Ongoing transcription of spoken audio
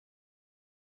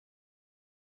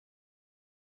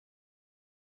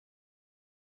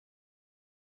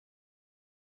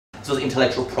as well as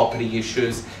intellectual property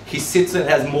issues. He sits and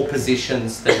has more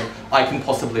positions than I can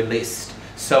possibly list.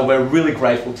 So we're really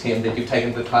grateful, Tim, that you've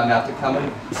taken the time out to come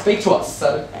and speak to us.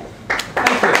 So,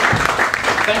 thank you.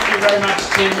 Thank you very much,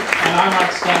 Tim. And I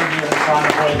might stand here and try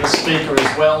and avoid the speaker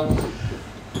as well.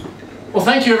 Well,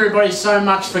 thank you everybody so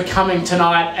much for coming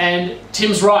tonight, and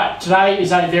Tim's right, today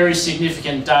is a very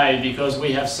significant day because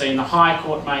we have seen the High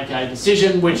Court make a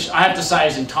decision which I have to say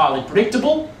is entirely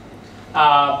predictable,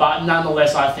 but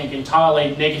nonetheless I think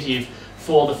entirely negative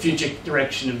for the future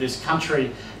direction of this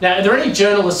country. Now, are there any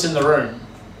journalists in the room?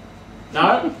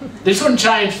 No? This wouldn't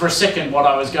change for a second what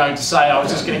I was going to say. I was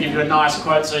just going to give you a nice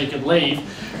quote so you could leave,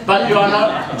 but you are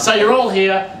not. So you're all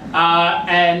here,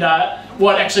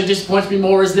 what actually disappoints me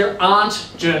more is there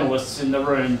aren't journalists in the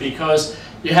room, because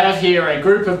you have here a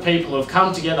group of people who have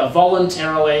come together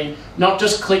voluntarily, not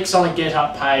just clicks on a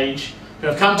get-up page, who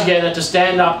have come together to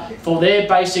stand up for their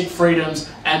basic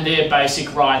freedoms and their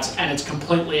basic rights, and it's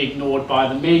completely ignored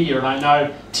by the media. And I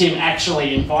know Tim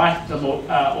actually invited them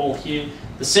all here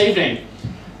this evening.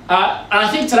 And I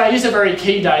think today is a very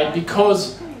key day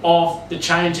because of the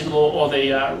change in law, or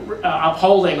the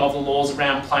upholding of the laws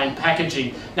around plain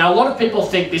packaging. Now, a lot of people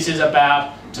think this is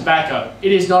about tobacco.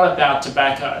 It is not about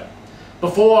tobacco.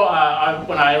 Before,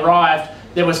 when I arrived,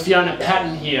 there was Fiona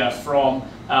Patton here from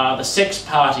the Sex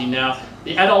Party. Now,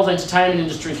 the adult entertainment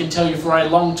industry can tell you for a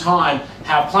long time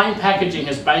how plain packaging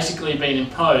has basically been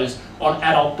imposed on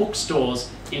adult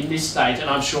bookstores in this state, and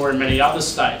I'm sure in many other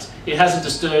states. It hasn't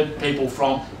disturbed people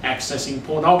from accessing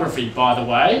pornography, by the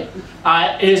way.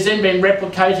 It has then been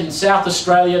replicated in South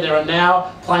Australia. There are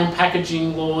now plain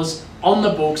packaging laws on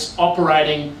the books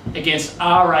operating against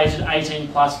R-rated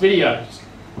 18+ videos.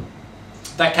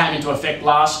 That came into effect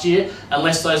last year,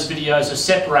 unless those videos are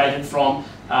separated from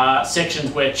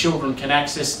sections where children can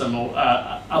access them, or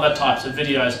other types of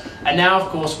videos. And now, of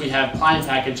course, we have plain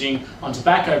packaging on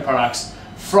tobacco products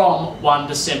from 1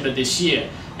 December this year.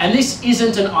 And this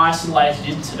isn't an isolated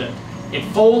incident. It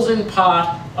falls in part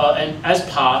and as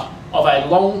part of a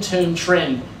long-term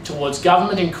trend towards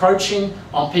government encroaching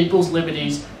on people's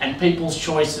liberties and people's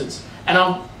choices. And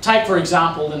I'll take, for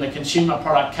example, in the consumer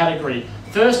product category,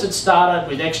 first it started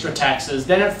with extra taxes,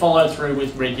 then it followed through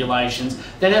with regulations,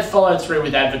 then it followed through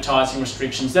with advertising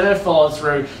restrictions, then it followed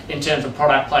through in terms of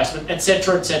product placement,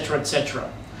 etc, etc,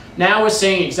 etc. Now we're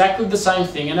seeing exactly the same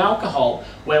thing in alcohol,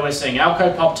 where we're seeing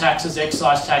alco-pop taxes,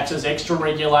 excise taxes, extra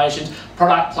regulations,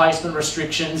 product placement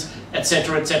restrictions,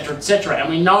 etc, etc, etc. And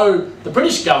we know the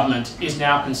British government is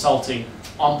now consulting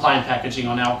on plain packaging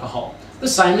on alcohol. The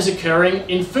same is occurring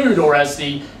in food, or as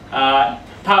the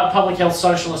public health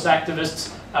socialist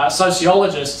activists,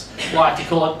 sociologists like to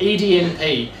call it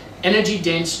EDNP,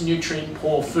 energy-dense,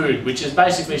 nutrient-poor food, which is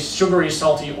basically sugary,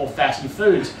 salty or fatty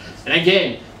foods. And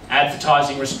again,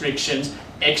 advertising restrictions,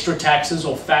 extra taxes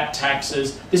or fat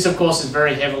taxes. This, of course, is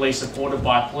very heavily supported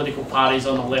by political parties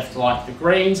on the left like the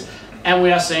Greens, and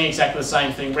we are seeing exactly the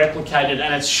same thing replicated.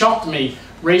 And it's shocked me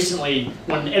recently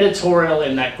when an editorial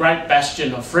in that great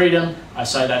bastion of freedom, I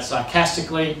say that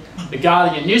sarcastically, the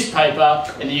Guardian newspaper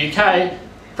in the UK,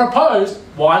 proposed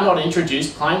why not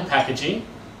introduce plain packaging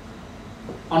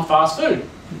on fast food.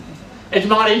 It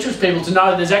might interest people to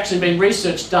know that there's actually been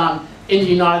research done in the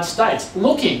United States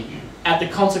looking at the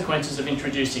consequences of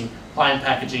introducing plain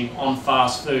packaging on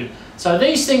fast food. So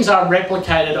these things are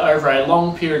replicated over a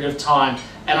long period of time,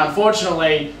 and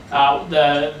unfortunately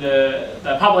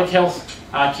the public health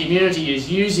community is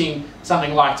using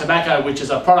something like tobacco, which is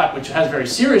a product which has very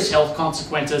serious health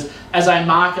consequences, as a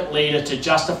market leader to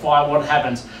justify what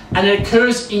happens. And it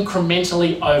occurs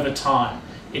incrementally over time.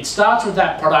 It starts with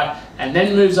that product and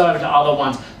then moves over to other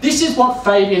ones. This is what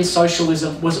Fabian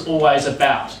socialism was always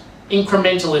about.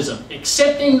 Incrementalism.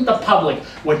 Accepting the public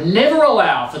would never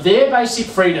allow for their basic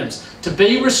freedoms to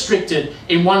be restricted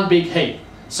in one big heap.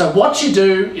 So what you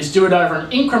do is do it over an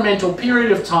incremental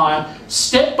period of time,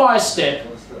 step by step,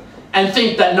 and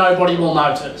think that nobody will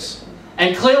notice.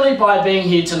 And clearly by being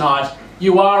here tonight,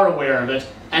 you are aware of it,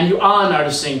 and you are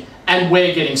noticing, and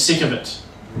we're getting sick of it.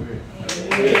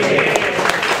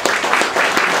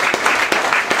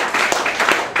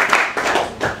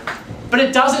 But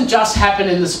it doesn't just happen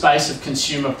in the space of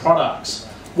consumer products.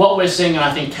 What we're seeing, and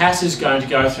I think Cass is going to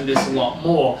go through this a lot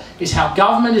more, is how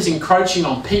government is encroaching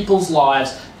on people's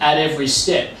lives at every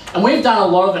step. And we've done a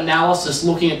lot of analysis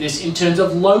looking at this in terms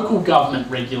of local government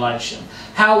regulation.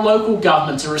 How local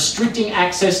governments are restricting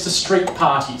access to street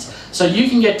parties. So you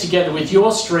can get together with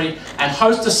your street and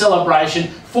host a celebration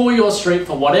for your street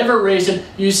for whatever reason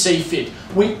you see fit.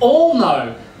 We all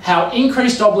know how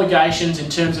increased obligations in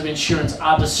terms of insurance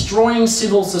are destroying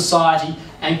civil society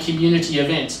and community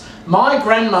events. My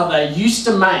grandmother used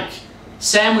to make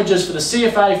sandwiches for the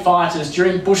CFA fighters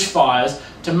during bushfires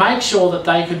to make sure that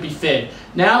they could be fed.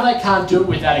 Now they can't do it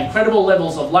without incredible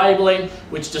levels of labelling,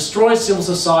 which destroys civil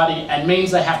society and means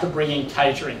they have to bring in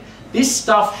catering. This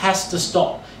stuff has to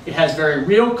stop. It has very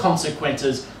real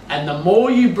consequences, and the more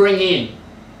you bring in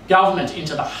government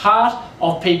into the heart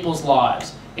of people's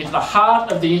lives, into the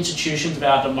heart of the institutions of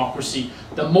our democracy,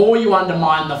 the more you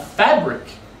undermine the fabric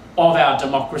of our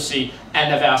democracy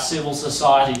and of our civil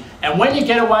society. And when you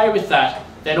get away with that,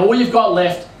 then all you've got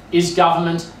left is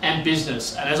government and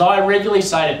business. And as I regularly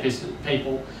say to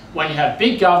people, when you have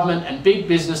big government and big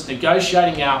business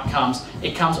negotiating outcomes,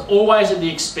 it comes always at the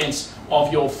expense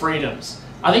of your freedoms.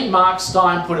 I think Mark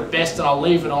Stein put it best, and I'll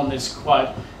leave it on this quote: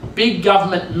 big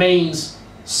government means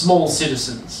small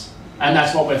citizens. And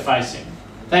that's what we're facing.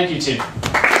 Thank you, Tim.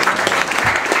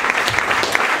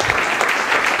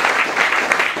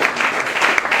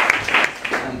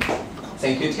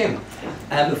 Thank you, Tim.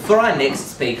 For our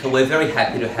next speaker, we're very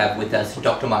happy to have with us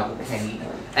Dr. Michael Keane,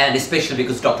 and especially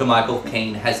because Dr. Michael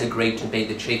Keane has agreed to be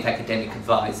the Chief Academic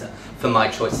Advisor for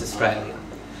MyChoice Australia.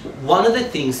 One of the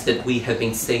things that we have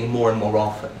been seeing more and more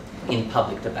often in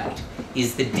public debate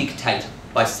is the dictate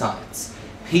by science.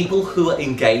 People who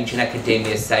engage in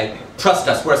academia say, trust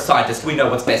us, we're a scientist, we know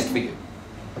what's best for you.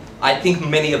 I think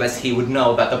many of us here would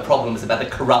know about the problems, about the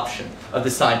corruption of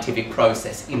the scientific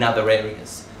process in other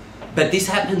areas. But this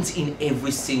happens in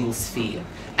every single sphere.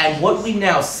 And what we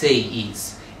now see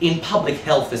is, in public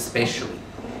health especially,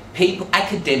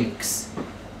 academics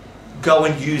go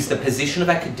and use the position of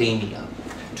academia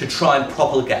to try and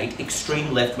propagate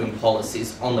extreme left-wing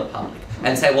policies on the public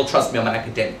and say, well, trust me, I'm an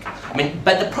academic. I mean,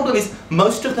 but the problem is,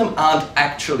 most of them don't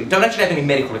actually have any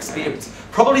medical experience.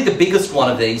 Probably the biggest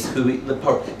one of these,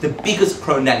 the biggest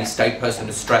pro-nanny state person in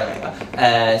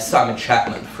Australia, Simon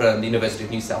Chapman from the University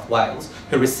of New South Wales,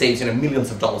 who receives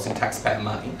millions of dollars in taxpayer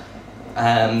money,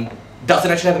 doesn't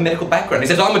actually have a medical background. He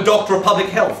says, I'm a doctor of public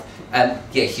health.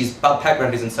 Yeah, his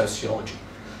background is in sociology.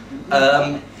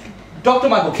 Dr.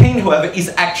 Michael Keane, however,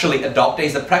 is actually a doctor.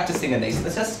 He's a practicing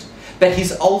anaesthetist, but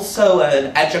he's also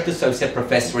an adjunct associate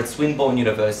professor at Swinburne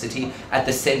University at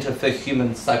the Centre for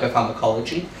Human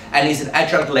Psychopharmacology, and he's an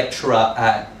adjunct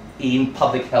lecturer in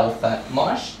public health at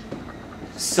Monash.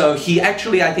 So he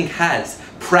actually, I think, has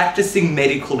practicing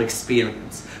medical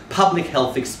experience, public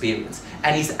health experience,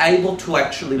 and he's able to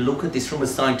actually look at this from a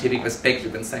scientific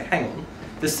perspective and say, hang on,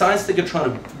 the science that you're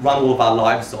trying to run all of our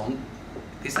lives on,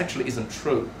 this actually isn't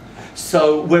true.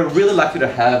 So we're really lucky to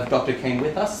have Dr. Keane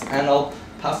with us, and I'll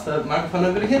pass the microphone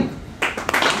over to him.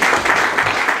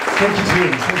 Thank you,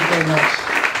 Tim. Thank you very much.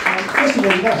 First of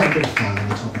all, you've got to have a bit of fun when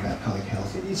you talk about public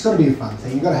health. It's got to be a fun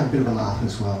thing. You've got to have a bit of a laugh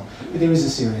as well. But there is a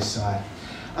serious side.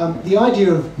 The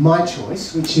idea of my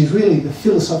choice, which is really the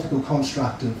philosophical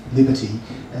construct of liberty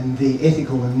and the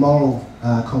ethical and moral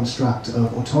construct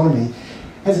of autonomy,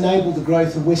 has enabled the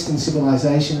growth of Western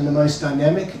civilization and the most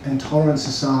dynamic and tolerant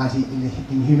society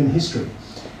in human history.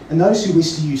 And those who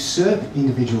wish to usurp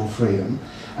individual freedom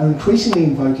are increasingly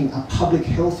invoking a public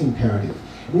health imperative.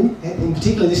 In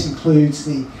particular, this includes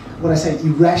what I say,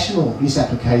 irrational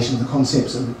misapplication of the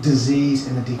concepts of disease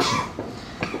and addiction.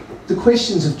 The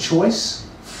questions of choice,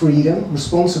 freedom,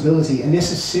 responsibility are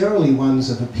necessarily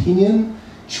ones of opinion,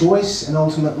 choice, and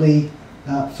ultimately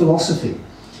philosophy.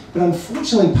 But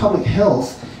unfortunately, public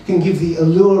health can give the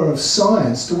allure of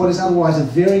science to what is otherwise a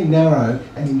very narrow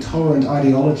and intolerant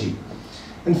ideology.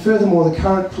 And furthermore, the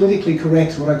current politically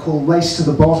correct, what I call race to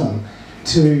the bottom,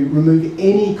 to remove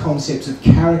any concepts of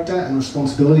character and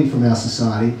responsibility from our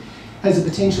society, has the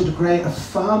potential to create a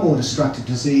far more destructive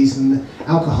disease than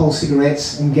alcohol,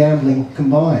 cigarettes, and gambling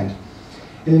combined.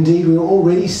 And indeed, we're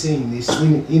already seeing this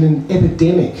in an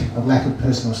epidemic of lack of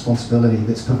personal responsibility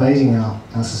that's pervading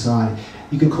our society.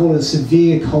 You could call it a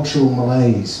severe cultural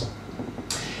malaise.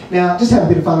 Now, just to have a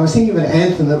bit of fun, I was thinking of an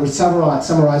anthem that would summarise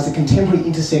the contemporary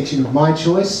intersection of my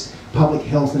choice, public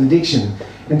health and addiction.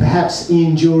 And perhaps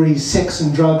Ian Jury's Sex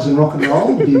and Drugs and Rock and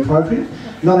Roll would be appropriate.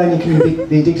 Not only can you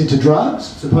be addicted to drugs,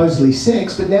 supposedly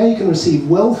sex, but now you can receive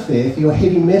welfare for your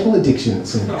heavy metal addiction, it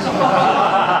seems.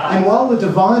 And while the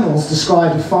Divinals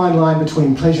described a fine line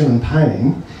between pleasure and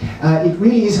pain, it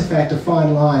really is, in fact, a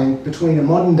fine line between a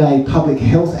modern-day public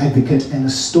health advocate and a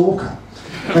stalker.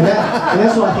 And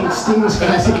that's why I think Sting's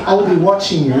classic I'll Be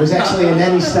Watching You is actually a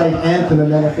nanny state anthem and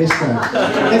manifesto.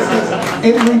 That's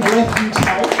every breath you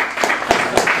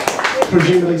take,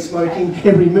 presumably smoking,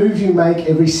 every move you make,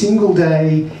 every single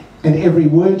day, and every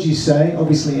word you say,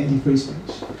 obviously anti-free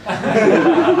speech.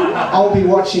 I'll be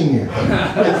watching you.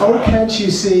 And oh, can't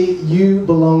you see, you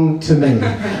belong to me. And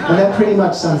that pretty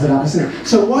much sums it up, isn't it?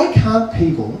 So why can't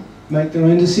people make their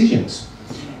own decisions.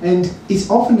 And it's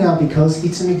often now because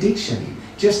it's an addiction.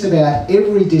 Just about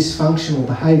every dysfunctional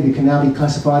behaviour can now be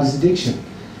classified as addiction.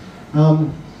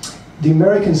 The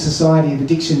American Society of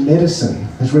Addiction Medicine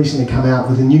has recently come out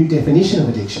with a new definition of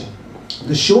addiction.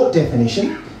 The short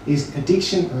definition is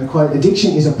addiction, and I quote,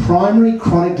 addiction is a primary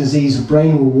chronic disease of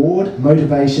brain reward,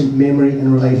 motivation, memory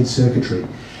and related circuitry.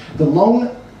 The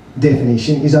long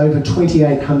definition is over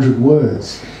 2,800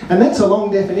 words, and that's a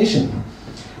long definition.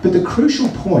 But the crucial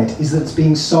point is that it's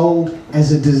being sold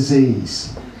as a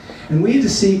disease. And we're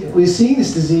seeing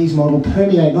this disease model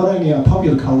permeate not only our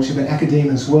popular culture but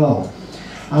academia as well.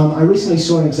 I recently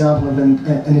saw an example of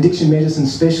an addiction medicine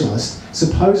specialist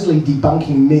supposedly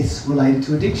debunking myths related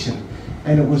to addiction.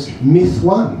 And it was myth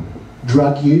 1,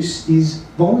 drug use is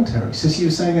voluntary. So she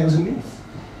was saying that was a myth.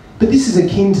 But this is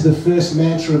akin to the first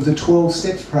mantra of the 12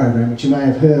 Steps program, which you may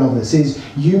have heard of, that says,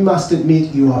 you must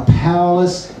admit you are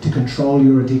powerless to control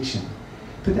your addiction.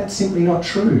 But that's simply not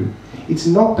true. It's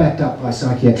not backed up by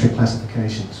psychiatric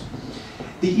classifications.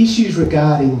 The issues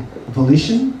regarding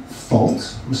volition,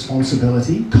 fault,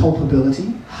 responsibility,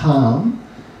 culpability, harm,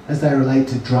 as they relate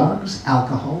to drugs,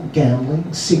 alcohol,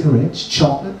 gambling, cigarettes,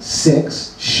 chocolate,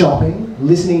 sex, shopping,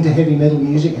 listening to heavy metal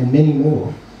music and many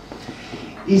more,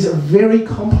 is a very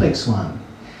complex one.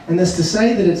 And as to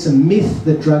say that it's a myth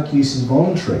that drug use is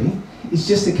voluntary is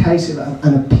just a case of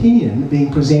an opinion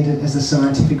being presented as a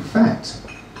scientific fact.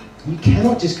 You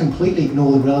cannot just completely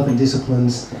ignore the relevant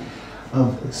disciplines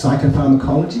of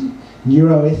psychopharmacology,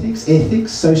 neuroethics,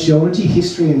 ethics, sociology,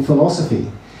 history and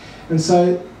philosophy. And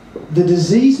so the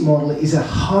disease model is a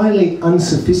highly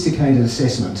unsophisticated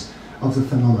assessment of the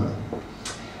phenomenon.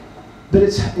 But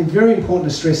it's very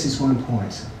important to stress this one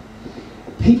point.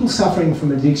 People suffering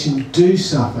from addiction do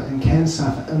suffer and can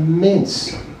suffer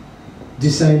immense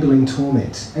disabling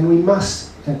torment. And we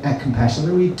must act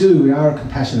compassionately. We are a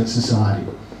compassionate society.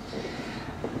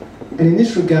 And in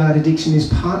this regard, addiction is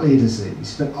partly a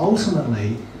disease, but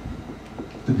ultimately,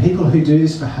 the people who do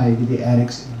this behaviour, the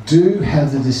addicts, do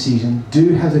have the decision,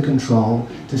 do have the control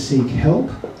to seek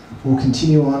help or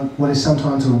continue on what is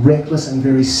sometimes a reckless and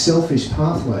very selfish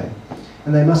pathway.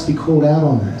 And they must be called out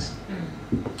on that.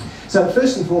 So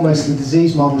first and foremost, the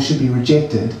disease model should be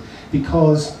rejected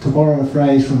because, to borrow a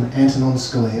phrase from Antonin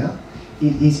Scalia,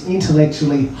 it is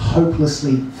intellectually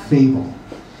hopelessly feeble.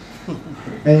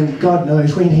 And God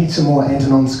knows we need some more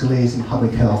Antonin Scalias in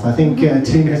public health. I think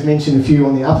Tim has mentioned a few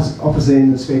on the opposite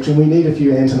end of the spectrum. We need a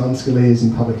few Antonin Scalias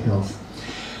in public health.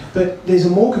 But there's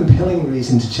a more compelling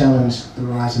reason to challenge the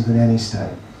rise of the nanny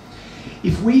state.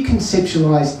 If we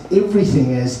conceptualise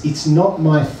everything as it's not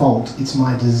my fault, it's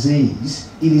my disease,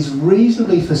 it is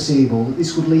reasonably foreseeable that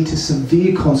this would lead to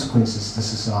severe consequences to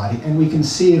society, and we can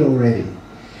see it already.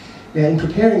 Now, in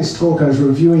preparing this talk, I was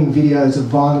reviewing videos of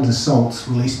violent assaults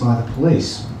released by the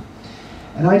police.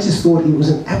 And I just thought it was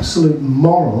an absolute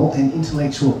moral and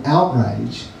intellectual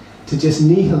outrage to just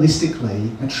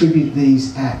nihilistically attribute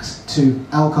these acts to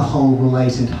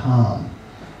alcohol-related harm.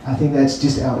 I think that's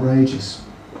just outrageous.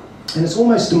 And it's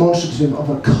almost demonstrative of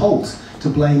a cult to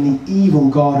blame the evil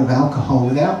god of alcohol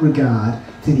without regard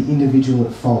to the individual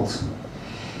at fault.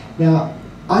 Now,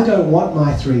 I don't want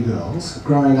my 3 girls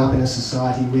growing up in a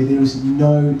society where there is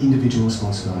no individual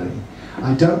responsibility.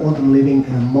 I don't want them living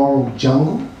in a moral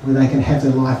jungle where they can have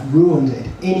their life ruined at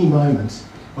any moment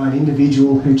by an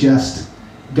individual who just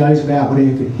goes about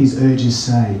whatever his urges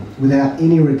say, without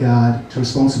any regard to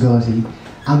responsibility,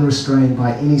 unrestrained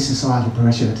by any societal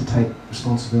pressure to take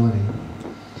responsibility.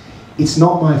 It's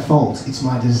not my fault, it's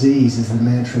my disease is the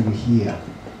mantra we hear.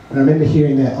 And I remember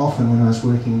hearing that often when I was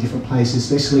working in different places,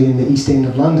 especially in the East End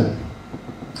of London.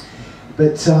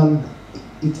 But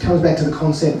it comes back to the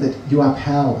concept that you are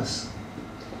powerless.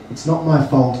 It's not my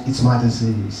fault, it's my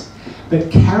disease. But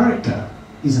character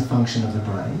is a function of the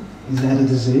brain. Is that a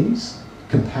disease?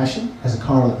 Compassion has a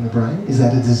correlate in the brain. Is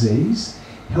that a disease?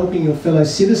 Helping your fellow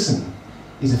citizen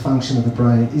is a function of the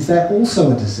brain. Is that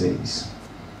also a disease?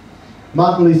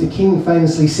 Martin Luther King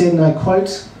famously said, and I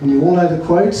quote, and you all know the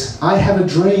quote, "I have a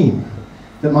dream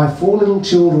that my 4 little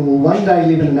children will one day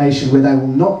live in a nation where they will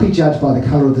not be judged by the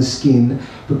colour of the skin,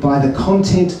 but by the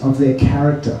content of their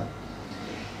character."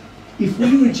 If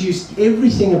we reduce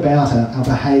everything about our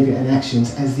behaviour and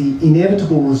actions as the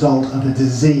inevitable result of a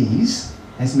disease,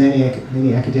 as many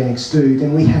academics do,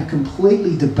 then we have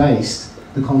completely debased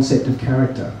the concept of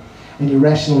character, and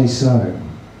irrationally so.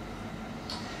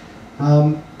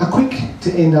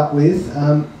 To end up with,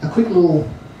 a quick little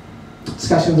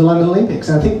discussion of the London Olympics.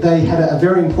 I think they had a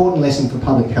very important lesson for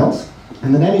public health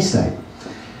and the nanny state.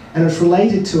 And it's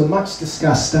related to a much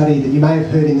discussed study that you may have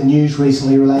heard in the news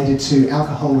recently related to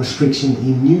alcohol restriction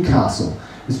in Newcastle,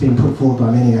 that's been put forward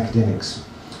by many academics.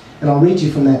 And I'll read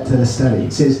you from that study.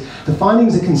 It says, the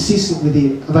findings are consistent with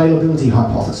the availability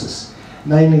hypothesis,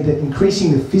 namely that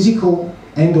increasing the physical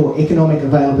and or economic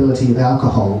availability of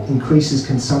alcohol increases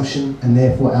consumption and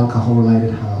therefore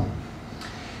alcohol-related harm.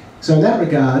 So in that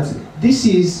regard, this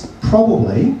is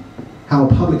probably how a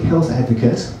public health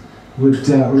advocate would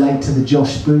relate to the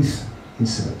Josh Booth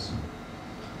incident.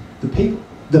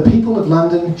 The people of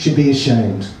London should be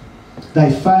ashamed.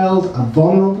 They failed a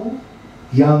vulnerable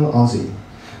young Aussie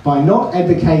by not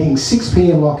advocating 6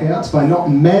 PM lockouts, by not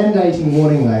mandating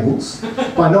warning labels,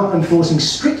 by not enforcing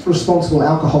strict responsible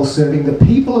alcohol serving. The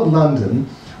people of London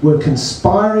were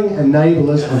conspiring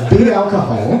enablers of big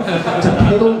alcohol to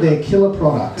peddle their killer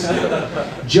product.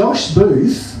 Josh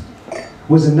Booth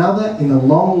was another in a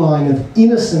long line of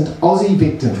innocent Aussie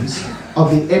victims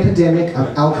of the epidemic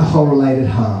of alcohol-related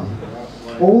harm.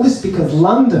 All this because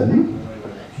London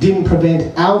didn't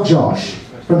prevent our Josh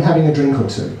from having a drink or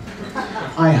two.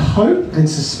 I hope and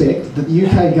suspect that the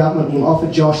UK government will offer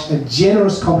Josh a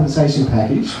generous compensation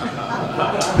package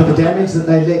for the damage that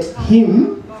they let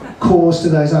him cause to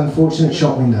those unfortunate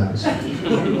shop windows.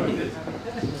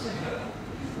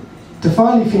 To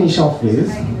finally finish off with,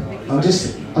 I'll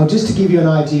just to give you an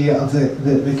idea of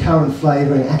the current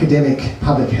flavour in academic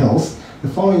public health, the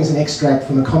following is an extract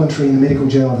from a commentary in the Medical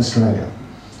Journal of Australia.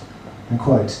 And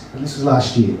quote, and this was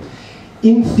last year,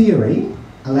 in theory,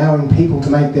 allowing people to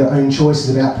make their own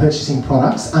choices about purchasing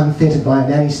products unfettered by a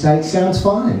nanny state sounds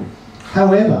fine.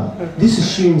 However, this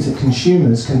assumes that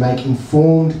consumers can make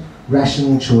informed,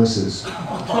 rational choices.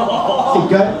 And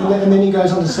then he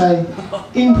goes on to say,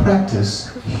 in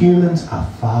practice, humans are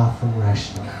far from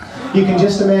rational. You can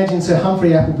just imagine Sir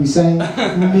Humphrey Appleby saying,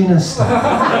 Minister,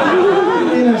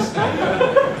 Minister,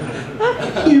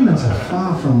 humans are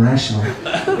far from rational.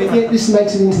 But yet this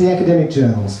makes it into the academic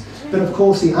journals. But of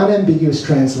course the unambiguous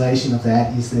translation of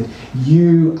that is that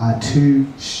you are too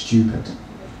stupid.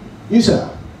 You, sir,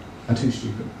 are too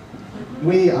stupid.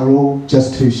 We are all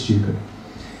just too stupid.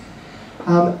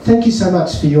 Thank you so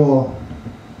much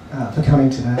for coming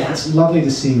today. It's lovely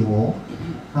to see you all.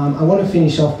 I want to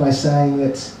finish off by saying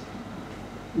that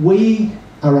we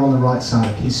are on the right side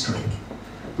of history,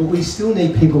 but we still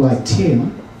need people like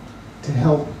Tim to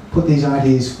help put these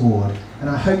ideas forward. And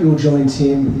I hope you'll join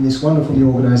Tim in this wonderful new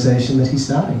organisation that he's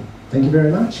starting. Thank you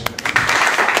very much.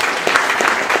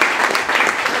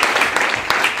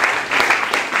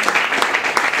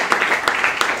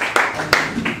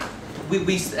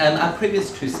 Our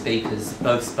previous two speakers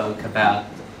both spoke about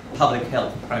public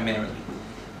health primarily.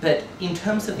 But in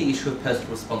terms of the issue of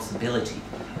personal responsibility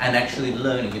and actually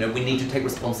learning, we need to take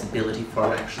responsibility for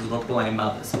our actions, not blame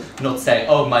others, not say,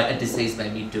 oh, a disease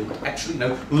made me do it. Actually,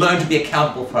 learn to be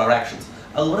accountable for our actions.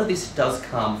 A lot of this does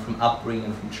come from upbringing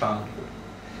and from childhood.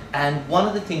 And one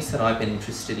of the things that I've been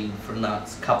interested in for the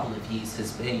last couple of years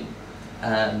has been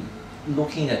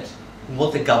looking at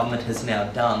what the government has now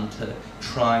done to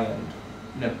try and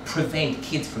prevent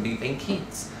kids from being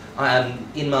kids.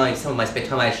 In some of my spare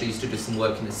time, I actually used to do some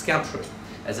work in a scout troop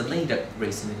as a leader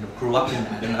recently, grew up in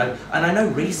that. And I know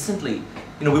recently,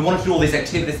 we wanted to do all these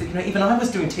activities that, even I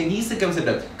was doing 10 years ago and said,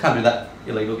 no, can't do that,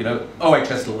 illegal,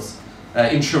 OHS laws,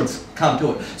 insurance, can't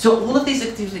do it. So all of these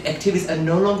activities are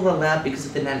no longer allowed because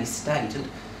of the nanny state. And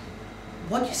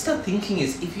what you start thinking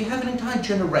is, if you have an entire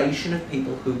generation of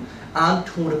people who aren't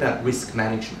taught about risk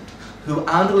management, who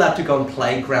aren't allowed to go on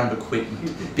playground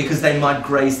equipment because they might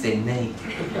graze their knee,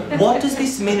 what does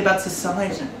this mean about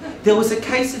society? There was a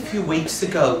case a few months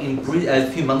ago in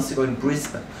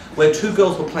Brisbane where two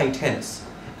girls were playing tennis,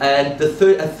 and a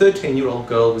 13-year-old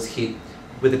girl was hit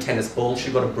with a tennis ball.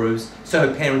 She got a bruise, so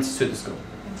her parents sued the school.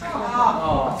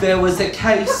 Oh. There was a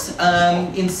case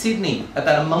in Sydney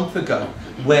about a month ago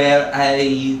where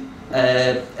a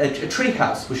tree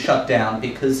house was shut down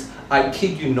because, I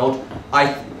kid you not,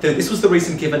 this was the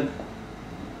reason given,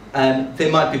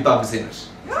 there might be bugs in it.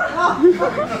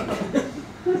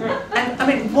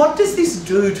 And what does this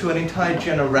do to an entire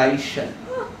generation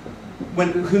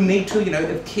who need to,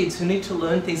 of kids who need to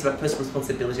learn things about personal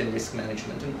responsibility and risk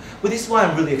management? And this is why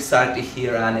I'm really excited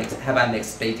to have our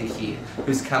next speaker here,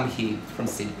 who's come here from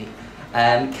Sydney.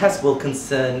 Cass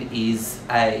Wilkinson is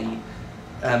a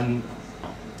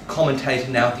commentator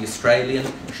now at The Australian.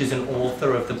 She's an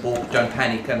author of the book Don't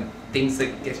Panic, Things Are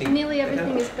Getting Nearly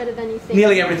Everything Is Better Than You Think.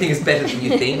 Nearly Everything Is Better Than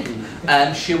You Think.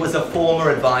 She was a former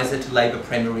advisor to Labor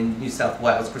Premier in New South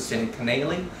Wales, Christina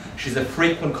Keneally. She's a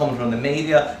frequent commentator on the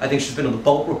media. I think she's been on the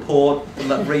Bolt Report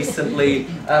recently.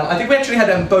 I think we actually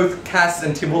had both Cass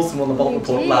and Tim Wilson on the Bolt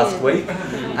Report last week.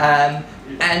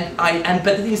 But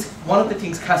the thing is, one of the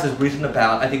things Cass has written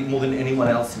about, I think more than anyone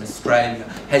else in Australia,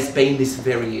 has been this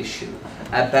very issue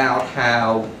about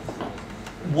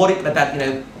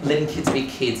letting kids be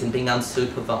kids and being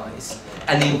unsupervised,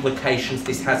 and the implications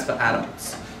this has for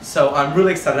adults. So I'm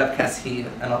really excited to have Cass here,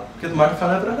 and I'll give the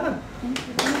microphone over to her. Thank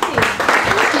you.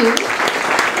 Thank you.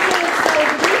 I'm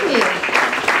excited to be here.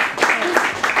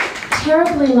 It's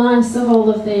terribly nice of all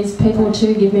of these people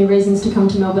to give me reasons to come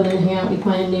to Melbourne and hang out with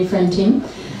my new friend Tim.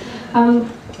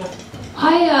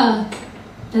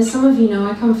 As some of you know,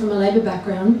 I come from a Labour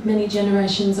background, many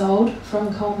generations old,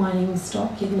 from coal mining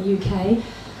stock in the UK.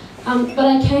 But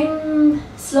I came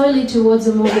slowly towards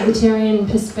a more libertarian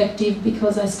perspective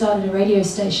because I started a radio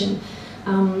station.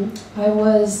 I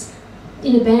was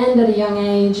in a band at a young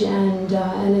age, and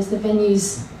as the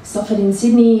venues suffered in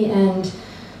Sydney, and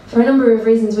for a number of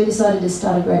reasons we decided to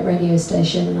start a great radio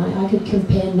station, and I could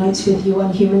compare notes with you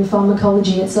on human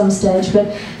pharmacology at some stage,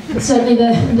 but certainly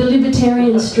the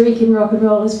libertarian streak in rock and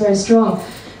roll is very strong.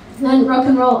 And rock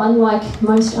and roll, unlike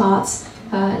most arts,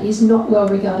 is not well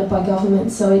regarded by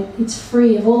government, so it's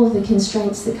free of all of the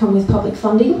constraints that come with public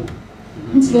funding.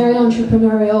 It's very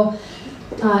entrepreneurial.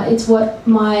 It's what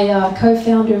my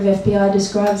co-founder of FBI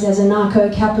describes as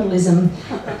anarcho-capitalism.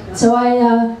 So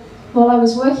while I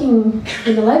was working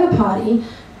in the Labour Party,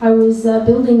 I was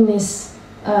building this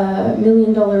 $1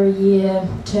 million a year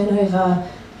turnover,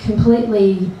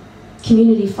 completely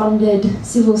community-funded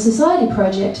civil society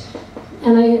project.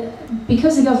 And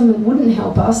because the government wouldn't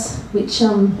help us, which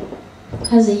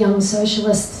as a young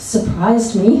socialist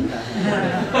surprised me,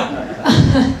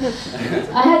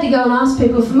 I had to go and ask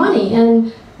people for money,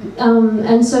 and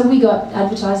so we got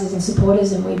advertisers and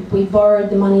supporters, and we borrowed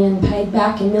the money and paid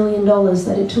back $1 million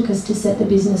that it took us to set the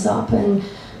business up. And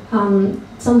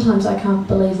sometimes I can't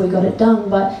believe we got it done,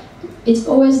 but it's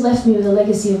always left me with a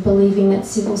legacy of believing that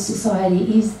civil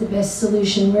society is the best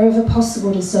solution wherever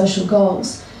possible to social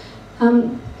goals.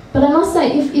 But I must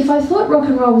say, if I thought rock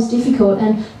and roll was difficult,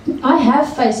 and I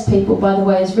have faced people, by the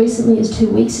way, as recently as 2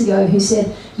 weeks ago, who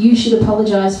said, you should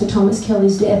apologise for Thomas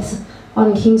Kelly's death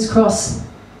on King's Cross,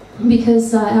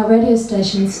 because our radio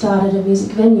station started a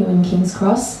music venue in King's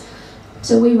Cross.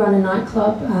 So we run a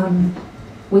nightclub,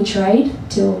 we trade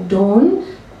till dawn.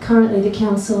 Currently the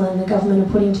council and the government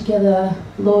are putting together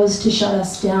laws to shut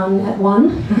us down at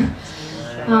 1.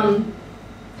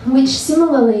 Which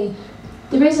similarly,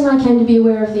 the reason I came to be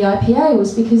aware of the IPA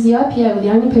was because the IPA were the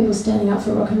only people standing up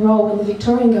for rock and roll when the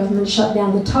Victorian government shut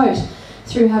down the tote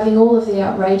through having all of the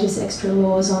outrageous extra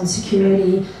laws on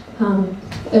security,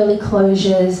 early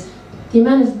closures. The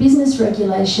amount of business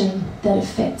regulation that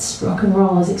affects rock and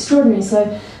roll is extraordinary.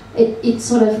 So it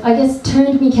sort of, I guess,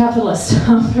 turned me capitalist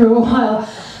after a while.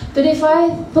 But if I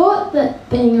thought that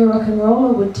being a rock and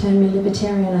roller would turn me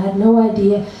libertarian, I had no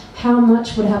idea how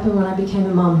much would happen when I became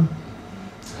a mum.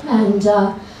 And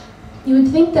you would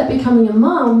think that becoming a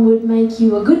mum would make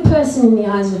you a good person in the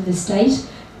eyes of the state,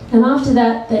 and after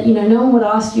that you know, no one would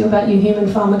ask you about your human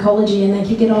pharmacology, and they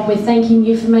could get on with thanking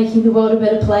you for making the world a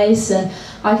better place. And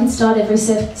I could start every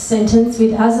sentence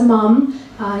with, as a mum,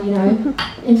 you know.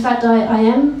 In fact, I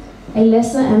am a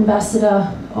lesser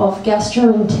ambassador of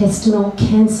gastrointestinal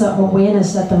cancer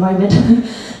awareness at the moment,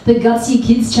 the Gutsy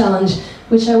Kids Challenge,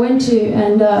 which I went to,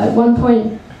 and at one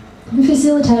point, the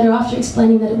facilitator, after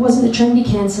explaining that it wasn't a trendy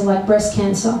cancer like breast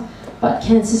cancer, but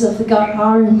cancers of the gut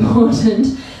are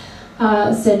important,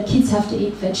 said kids have to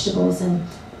eat vegetables. And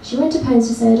she went to pains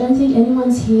to say, I don't think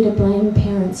anyone's here to blame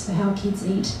parents for how kids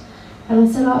eat. And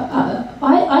I said,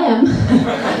 I am.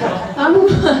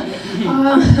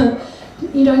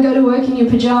 You don't go to work in your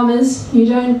pyjamas, you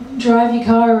don't drive your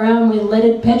car around with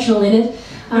leaded petrol in it,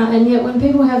 and yet when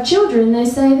people have children, they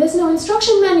say, there's no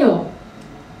instruction manual.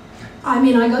 I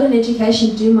mean, I got an education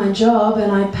to do my job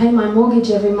and I pay my mortgage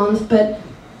every month, but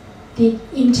the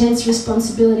intense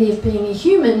responsibility of being a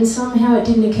human, somehow it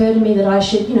didn't occur to me that I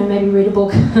should, you know, maybe read a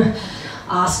book,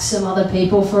 ask some other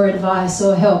people for advice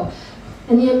or help.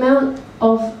 And the amount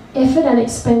of effort and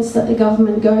expense that the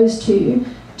government goes to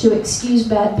excuse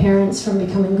bad parents from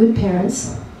becoming good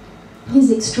parents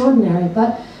is extraordinary.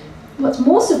 But what's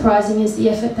more surprising is the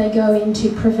effort they go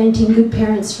into preventing good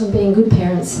parents from being good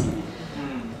parents.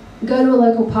 Go to a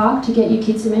local park to get your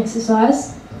kids some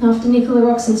exercise. After Nicola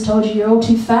Roxon's told you you're all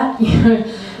too fat, you know,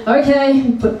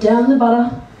 okay, put down the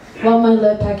butter. While my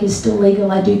Lurpak is still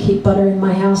legal, I do keep butter in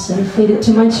my house and feed it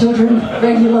to my children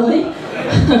regularly.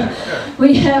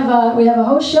 We have a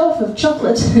whole shelf of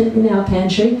chocolate in our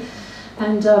pantry,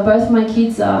 and both my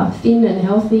kids are thin and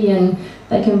healthy, and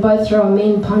they can both throw a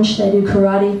mean punch. They do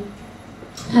karate,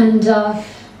 and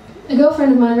a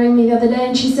girlfriend of mine rang me the other day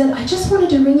and she said, I just wanted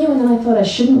to ring you and then I thought I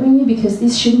shouldn't ring you because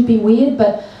this shouldn't be weird,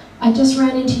 but I just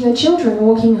ran into your children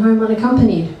walking home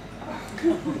unaccompanied.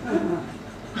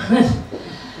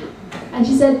 And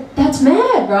she said, that's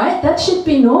mad, right? That should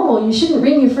be normal. You shouldn't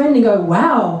ring your friend and go,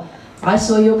 wow, I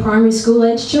saw your primary school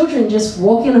age children just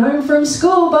walking home from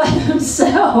school by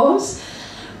themselves.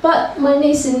 But my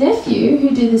niece and nephew,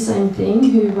 who do the same thing,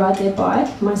 who ride their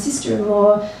bike, my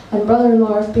sister-in-law and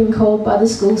brother-in-law have been called by the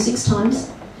school 6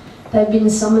 times. They've been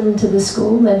summoned to the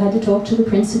school. They've had to talk to the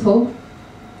principal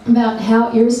about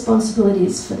how irresponsible it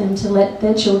is for them to let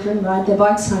their children ride their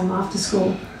bikes home after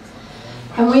school.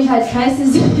 And we've had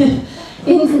cases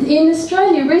in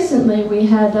Australia recently. We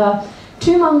had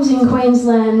 2 mums in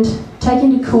Queensland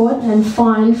taken to court and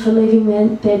fined for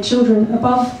leaving their children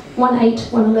above 1, 8,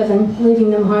 1, 11, leaving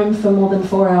them home for more than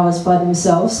 4 hours by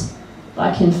themselves.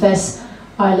 I confess,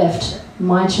 I left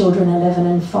my children, 11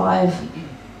 and 5,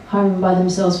 home by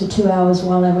themselves for 2 hours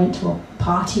while I went to a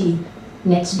party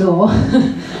next door,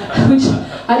 which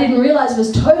I didn't realise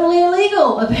was totally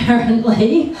illegal,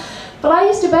 apparently. But I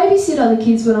used to babysit other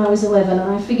kids when I was 11,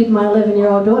 and I figured my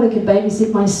 11-year-old daughter could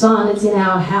babysit my son. It's in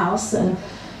our house. And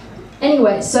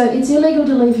anyway, so it's illegal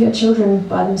to leave your children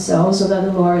by themselves, although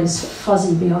the law is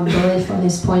fuzzy beyond belief on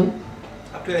this point.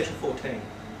 Up to age of 14.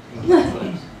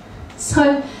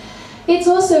 So it's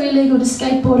also illegal to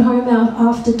skateboard home out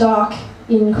after dark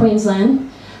in Queensland.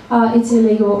 It's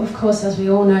illegal, of course, as we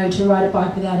all know, to ride a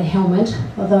bike without a helmet,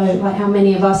 although like how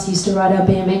many of us used to ride our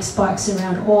BMX bikes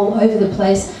around all over the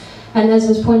place. And as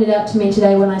was pointed out to me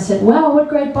today when I said, wow, what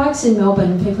great bikes in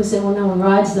Melbourne, people said, well, no one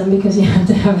rides them because you have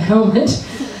to have a helmet.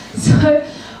 So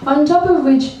on top of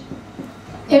which,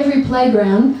 every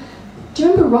playground, do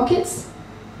you remember rockets?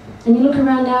 And you look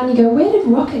around now and you go, where did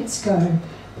rockets go?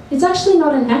 It's actually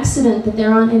not an accident that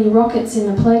there aren't any rockets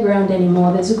in the playground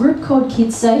anymore. There's a group called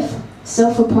Kids Safe,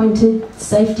 self-appointed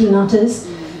safety nutters,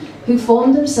 who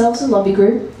formed themselves a lobby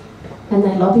group, and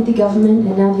they lobbied the government,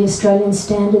 and now the Australian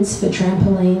standards for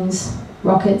trampolines,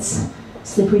 rockets,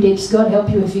 slippery dips, God help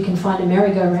you if you can find a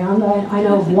merry-go-round. I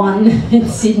know of one in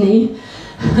Sydney.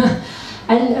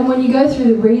 and when you go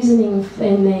through the reasoning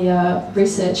in the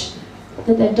research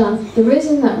that they've done, the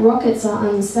reason that rockets are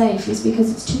unsafe is because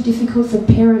it's too difficult for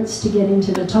parents to get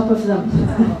into the top of them.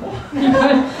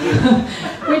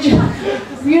 Which,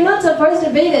 you're not supposed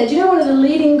to be there. Do you know one of the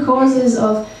leading causes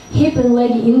of hip and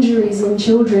leg injuries in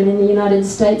children in the United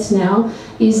States now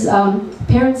is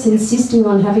parents insisting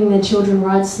on having their children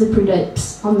ride slippery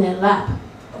dips on their lap.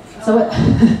 So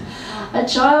a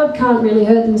child can't really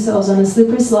hurt themselves on a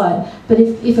slippery slide, but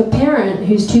if a parent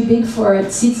who's too big for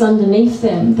it sits underneath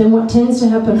them, then what tends to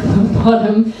happen on the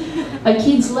bottom, a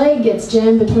kid's leg gets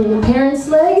jammed between the parent's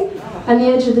leg and the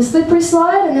edge of the slippery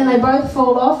slide, and then they both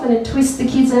fall off and it twists the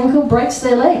kid's ankle, breaks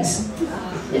their legs.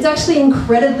 It's actually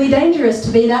incredibly dangerous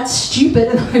to be that stupid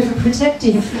and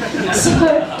overprotective.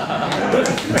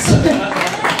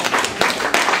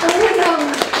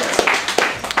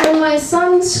 When my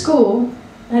son's school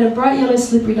had a bright yellow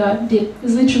slippery dip, it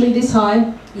was literally this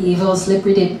high, evil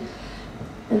slippery dip.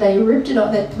 And they ripped it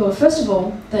off. Well, first of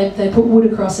all, they put wood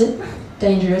across it,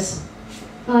 dangerous.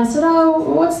 And I said, oh,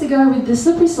 what's the go with the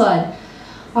slippery slide?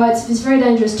 Oh, it's very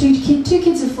dangerous. Two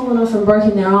kids have fallen off and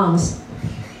broken their arms.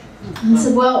 And I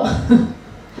said, well,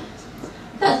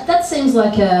 that seems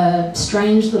like a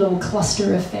strange little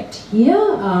cluster effect here.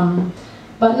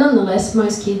 But nonetheless,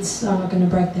 most kids are not going to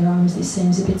break their arms. This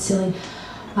seems a bit silly.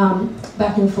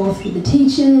 Back and forth with the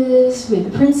teachers,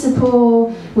 with the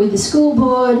principal, with the school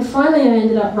board. Finally, I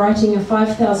ended up writing a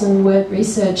 5,000-word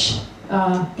research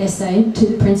essay to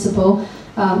the principal,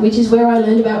 which is where I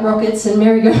learned about rockets and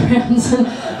merry-go-rounds and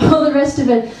all the rest of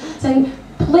it, saying,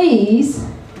 please,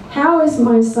 how is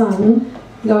my son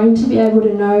going to be able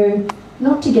to know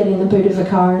not to get in the boot of a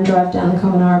car and drive down the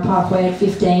Commonara Parkway at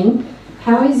 15?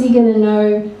 How is he going to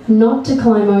know not to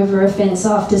climb over a fence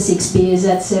after 6 beers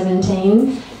at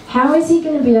 17? How is he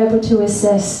going to be able to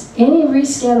assess any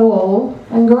risk at all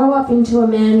and grow up into a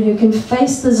man who can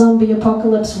face the zombie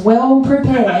apocalypse well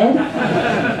prepared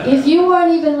if you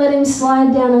won't even let him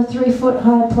slide down a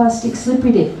 3-foot-high plastic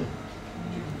slippery dip?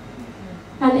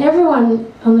 And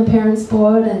everyone on the parents'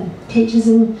 board and teachers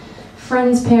and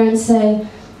friends' parents say,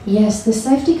 yes, the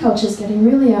safety culture's getting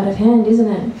really out of hand, isn't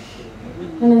it?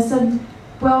 And I said,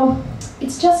 well,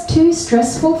 it's just too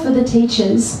stressful for the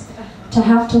teachers to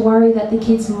have to worry that the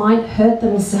kids might hurt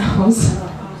themselves.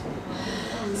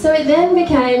 So it then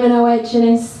became an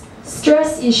OH&S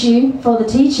stress issue for the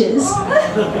teachers.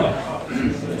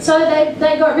 So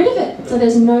they got rid of it. So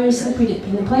there's no slippery dip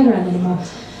in the playground anymore.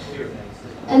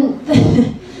 And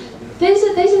these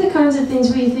are the kinds of things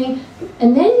where you think,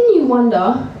 and then you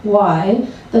wonder why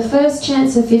the first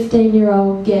chance a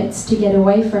 15-year-old gets to get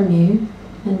away from you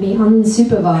and be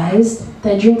unsupervised,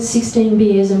 they drink 16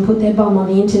 beers and put their bum on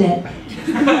the internet.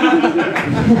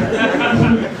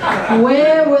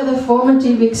 Where were the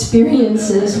formative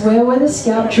experiences? Where were the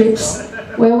scout trips?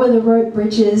 Where were the rope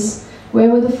bridges? Where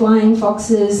were the flying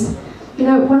foxes? You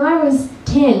know, when I was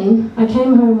 10, I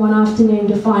came home one afternoon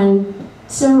to find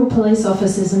several police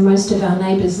officers and most of our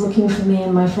neighbours looking for me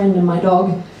and my friend and my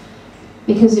dog,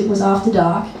 because it was after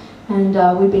dark, and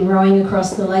we'd been rowing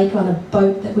across the lake on a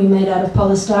boat that we made out of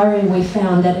polystyrene we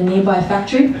found at a nearby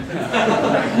factory.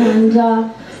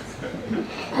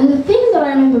 And the thing that I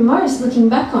remember most looking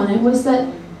back on it was that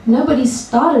nobody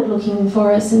started looking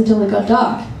for us until it got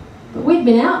dark. But we'd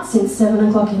been out since 7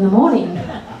 o'clock in the morning.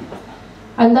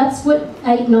 And that's what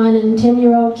 8, 9 and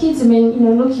 10-year-old kids, I mean, you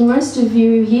know, looking, most of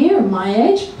you here are my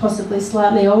age, possibly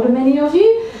slightly older, many of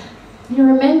you, you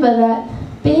remember that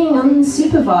being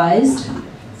unsupervised,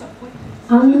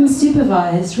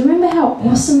 remember how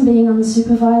awesome being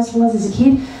unsupervised was as a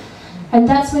kid? And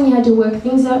that's when you had to work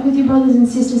things out with your brothers and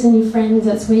sisters and your friends.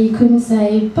 That's where you couldn't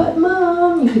say, but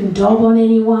mum, you couldn't dob on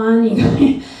anyone.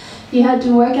 You had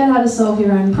to work out how to solve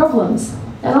your own problems.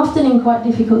 And often in quite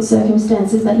difficult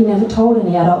circumstances that you never told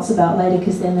any adults about later,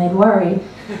 because then they'd worry.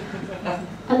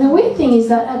 And the weird thing is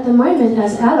that at the moment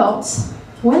as adults,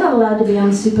 we're not allowed to be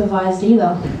unsupervised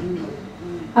either.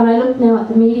 And I look now at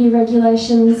the media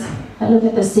regulations, I look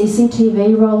at the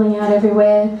CCTV rolling out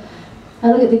everywhere,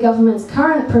 I look at the government's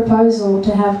current proposal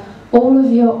to have all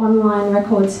of your online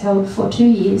records held for 2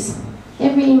 years.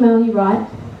 Every email you write,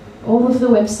 all of the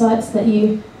websites that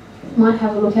you might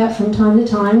have a look at from time to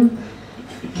time,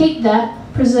 keep that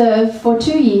preserved for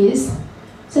 2 years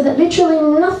so that literally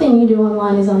nothing you do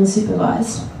online is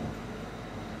unsupervised.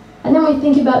 And then we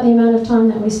think about the amount of time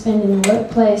that we spend in the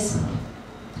workplace,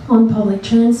 on public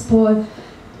transport,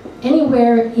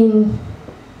 anywhere in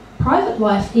private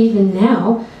life even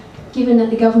now, given that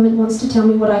the government wants to tell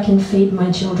me what I can feed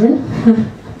my children,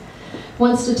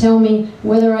 wants to tell me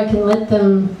whether I can let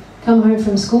them come home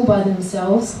from school by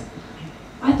themselves.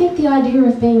 I think the idea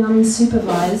of being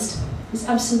unsupervised is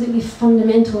absolutely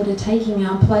fundamental to taking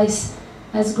our place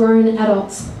as grown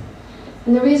adults.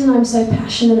 And the reason I'm so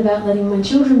passionate about letting my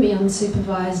children be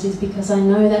unsupervised is because I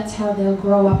know that's how they'll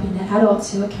grow up into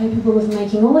adults who are capable of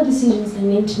making all the decisions they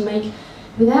need to make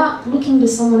without looking to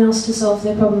someone else to solve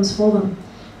their problems for them.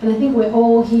 And I think we're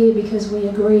all here because we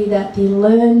agree that the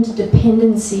learned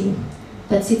dependency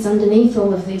that sits underneath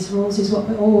all of these rules is what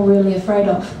we're all really afraid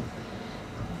of.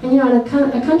 And you know, in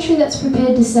a country that's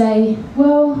prepared to say,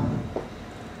 well,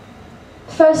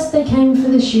 first they came for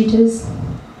the shooters,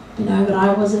 you know, but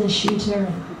I wasn't a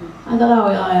shooter. I thought,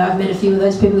 oh, I've met a few of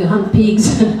those people who hunt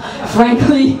pigs.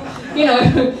 Frankly, you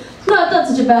know, not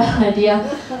such a bad idea.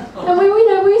 And we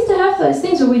used to have those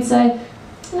things where we'd say,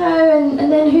 no,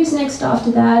 and then who's next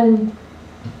after that? And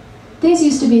these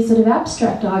used to be sort of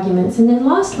abstract arguments. And then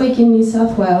last week in New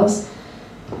South Wales,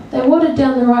 they watered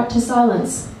down the right to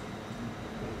silence.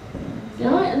 You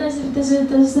know, and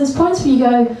there's points where you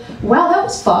go, wow, that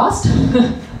was fast.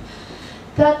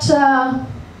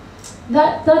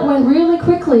 That went really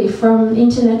quickly from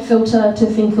internet filter to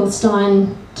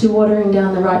Finkelstein to watering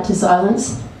down the right to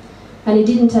silence. And it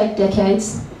didn't take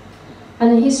decades.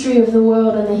 And the history of the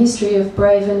world and the history of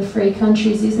brave and free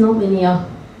countries is not linear.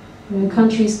 You know,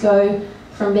 countries go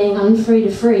from being unfree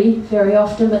to free very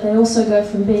often, but they also go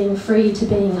from being free to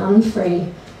being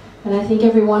unfree. And I think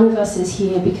every one of us is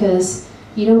here because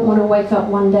you don't want to wake up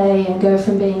one day and go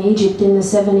from being Egypt in the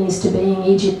 70s to being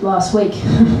Egypt last week.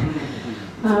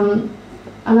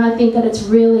 And I think that it's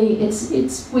really,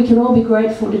 we can all be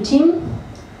grateful to Tim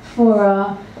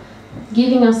for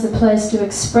giving us a place to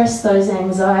express those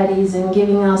anxieties and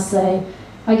giving us a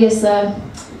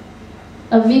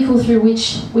vehicle through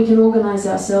which we can organise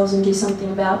ourselves and do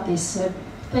something about this. So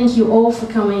thank you all for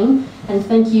coming, and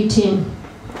thank you, Tim.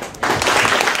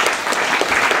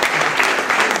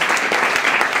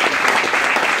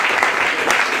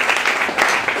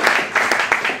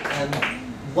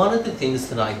 One of the things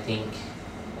that I think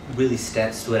really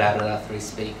stood out of our three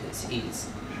speakers is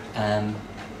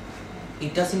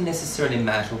it doesn't necessarily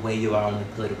matter where you are on the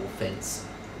political fence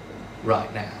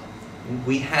right now.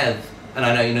 We have, and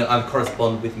I know, you know, I've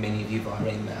corresponded with many of you via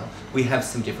email, we have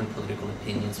some different political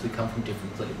opinions, we come from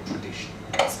different political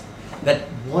traditions. But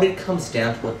what it comes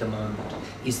down to at the moment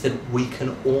is that we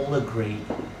can all agree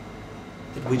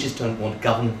that we just don't want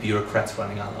government bureaucrats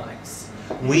running our lives.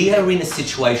 We are in a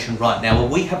situation right now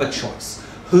where we have a choice.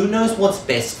 Who knows what's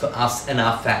best for us and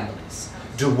our families?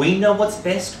 Do we know what's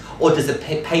best, Or does a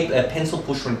pencil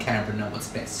pusher in Canberra know what's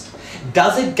best?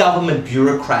 Does a government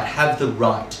bureaucrat have the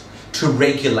right to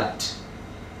regulate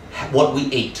what we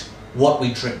eat, what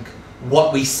we drink,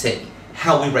 what we see,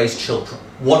 how we raise children,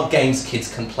 what games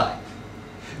kids can play?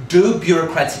 Do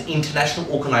bureaucrats in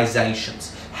international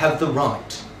organisations have the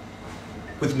right,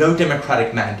 with no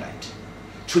democratic mandate,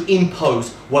 to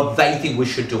impose what they think we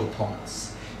should do upon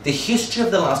us? The history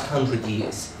of the last 100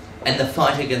 years and the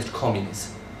fight against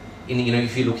communism,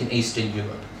 if you look in Eastern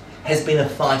Europe, has been a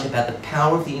fight about the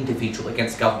power of the individual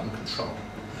against government control.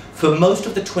 For most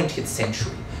of the 20th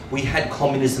century, we had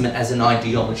communism as an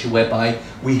ideology whereby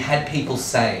we had people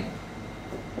saying,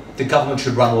 the government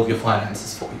should run all of your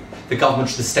finances for you. The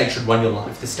state should run your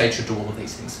life. The state should do all of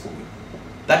these things for you.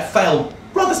 That failed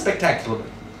rather spectacularly.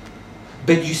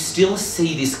 But you still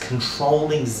see this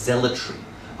controlling zealotry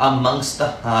amongst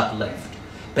the hard left.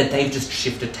 But they've just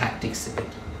shifted tactics a bit.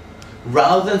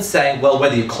 Rather than saying, well, we're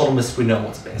the economists, we know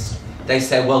what's best. They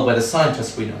say, well, we're the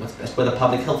scientists, we know what's best. We're the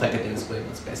public health academics, we know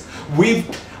what's best.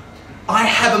 I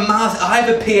have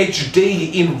a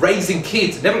PhD in raising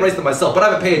kids. I never raised them myself, but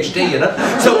I have a PhD in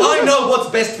it. So I know what's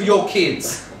best for your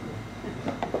kids.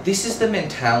 This is the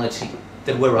mentality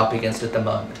that we're up against at the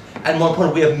moment. And more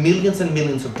importantly, we have millions and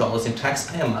millions of dollars in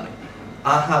taxpayer money,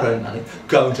 our hard-earned money,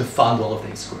 going to fund all of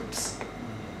these groups.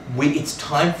 It's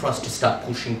time for us to start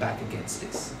pushing back against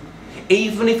this.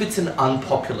 Even if it's an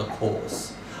unpopular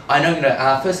cause. I know,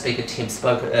 our first speaker, Tim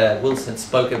Wilson,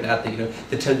 spoke about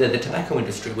the tobacco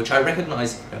industry, which I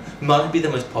recognise might be the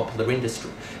most popular industry.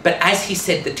 But as he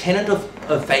said, the tenet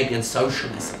of Fabian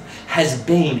socialism has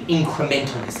been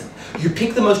incrementalism. You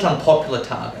pick the most unpopular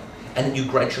target, and then you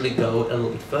gradually go a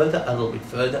little bit further, a little bit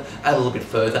further, a little bit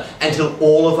further, until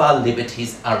all of our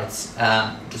liberties are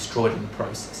destroyed in the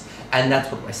process. And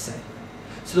that's what we're saying.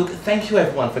 So look, thank you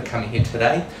everyone for coming here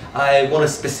today. I want to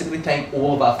specifically thank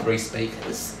all of our 3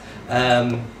 speakers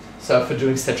for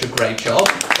doing such a great job.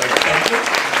 So thank you.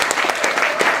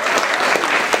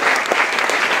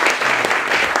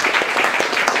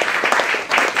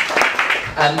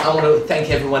 I want to thank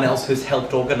everyone else who's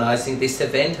helped organising this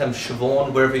event.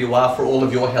 Siobhan, wherever you are, for all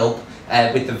of your help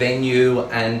with the venue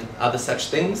and other such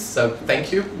things. So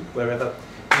thank you, wherever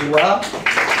you are.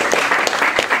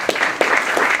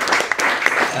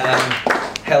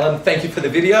 Helen, thank you for the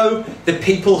video. The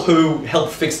people who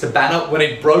helped fix the banner when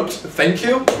it broke, thank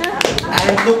you.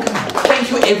 And look,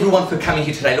 thank you everyone for coming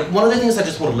here today. Look, one of the things I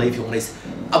just want to leave you on is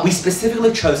we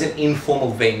specifically chose an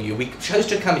informal venue. We chose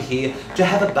to come here to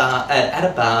have a bar, at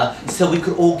a bar, so we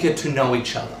could all get to know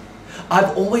each other.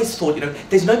 I've always thought,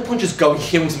 there's no point just going,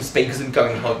 hearing some speakers and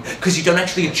going home, because you don't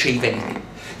actually achieve anything.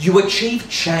 You achieve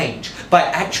change by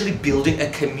actually building a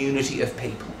community of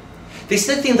people. This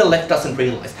is the thing the left doesn't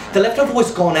realise. The left have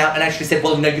always gone out and actually said,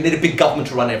 well, you need a big government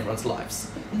to run everyone's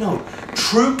lives. No,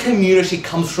 true community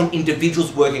comes from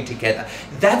individuals working together.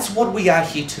 That's what we are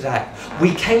here today.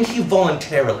 We came here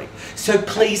voluntarily. So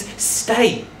please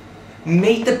stay.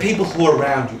 Meet the people who are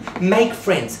around you. Make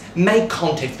friends. Make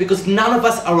contacts, because none of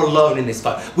us are alone in this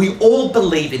fight. We all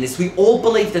believe in this. We all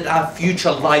believe that our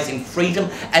future lies in freedom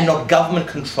and not government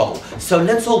control. So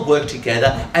let's all work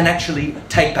together and actually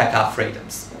take back our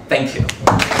freedoms. Thank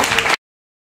you.